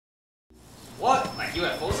What? Like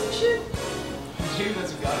UFOs and shit? Maybe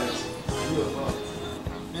that's what God is.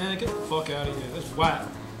 UFO. Man, get the fuck out of here. That's whack.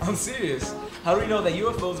 I'm serious. How do we know that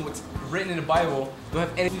UFOs and what's written in the Bible don't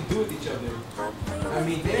have anything to do with each other? I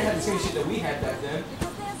mean, they didn't have the same shit that we had back then.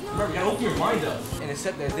 Remember, you gotta open your mind up and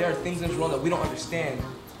accept that there are things in this world that we don't understand.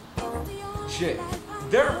 Shit.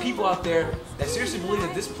 There are people out there that seriously believe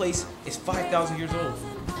that this place is 5,000 years old.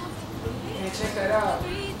 Hey, check that out.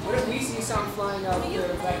 What if we see something flying out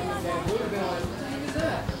there back in the day? We would have been like, what is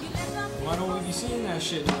that? Why don't we be seeing that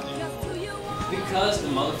shit anymore? Because the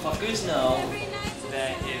motherfuckers know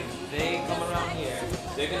that if they come around here,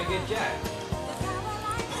 they're gonna get jacked.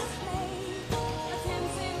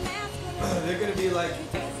 They're gonna be like,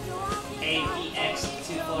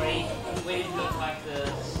 AVX248, where did you look like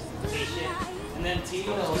the station? And then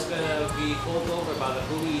Tino's gonna be pulled over by the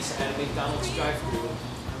police at a McDonald's drive-thru,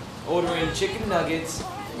 ordering chicken nuggets,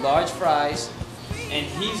 large fries, and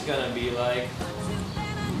he's gonna be like,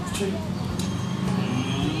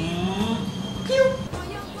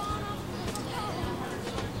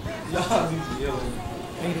 Y'all need to yell.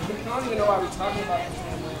 I don't even know why we're talking about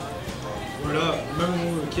this. Word up. Remember when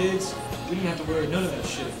we were kids? We didn't have to worry none of that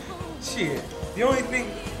shit. Shit. The only thing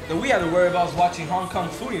that we had to worry about was watching Hong Kong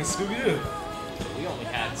Foodie and Scooby-Doo. we only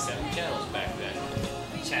had 7 channels back then.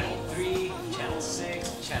 Channel 3, Channel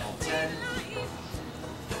 6, Channel 10,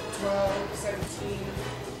 12, 17.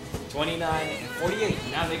 29, and 48.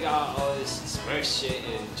 Now they got all this Smurf shit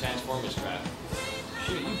and Transformers crap.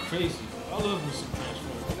 Shit, you crazy. I love me some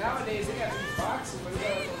Transformers. Nowadays, they got these boxes, but they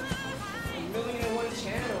got like a million and one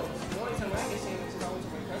channels. The only time I can see them is always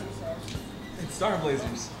at my cousin's house. It's Star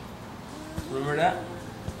Blazers. Remember that?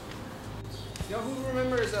 Yo, who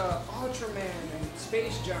remembers Ultraman and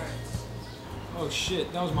Space Giants? Oh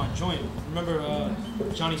shit, that was my joint. Remember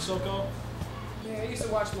Johnny Soko? Man, I used to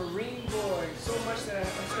watch Marine Boy so much that I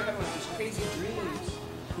started having like these crazy dreams.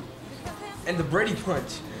 And the Brady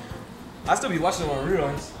Punch. I still be watching them on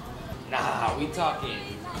reruns. Nah, we talking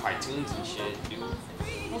cartoons and shit, dude.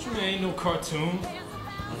 Ultraman ain't no cartoon.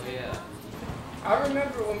 Oh yeah. I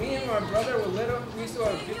remember when me and my brother were little, we used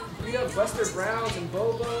to beat up Buster Browns and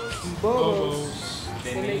Bobos. Bobos.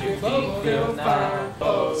 They They make make your your feet feel fine.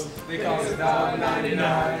 Bobos. They call it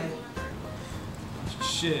 $1.99.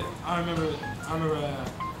 Shit, I remember. I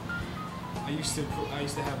used to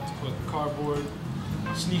have to put cardboard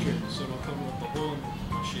sneakers so it'll cover up the hole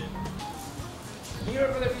and shit. Me and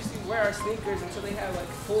my brother used to wear our sneakers until they had like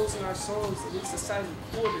holes in our soles, at least the size of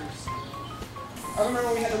quarters. I remember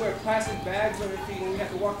when we had to wear plastic bags on our feet when we had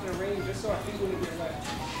to walk in the rain just so our feet wouldn't get wet.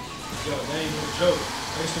 Yo, that ain't no joke.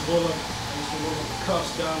 I used to roll up the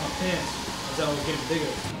cuffs down my pants as I was getting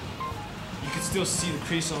bigger. You could still see the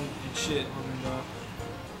crease on and shit on them.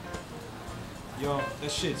 Yo, that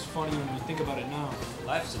shit's funny when you think about it now.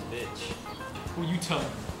 Life's a bitch. Who you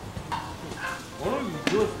telling? What are we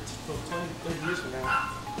doing for 20, 30 years from now?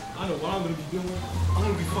 I know what I'm gonna be doing. I'm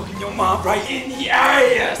gonna be fucking your mom right in the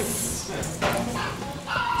ass!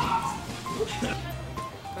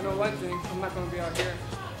 I know one thing, I'm not gonna be out here.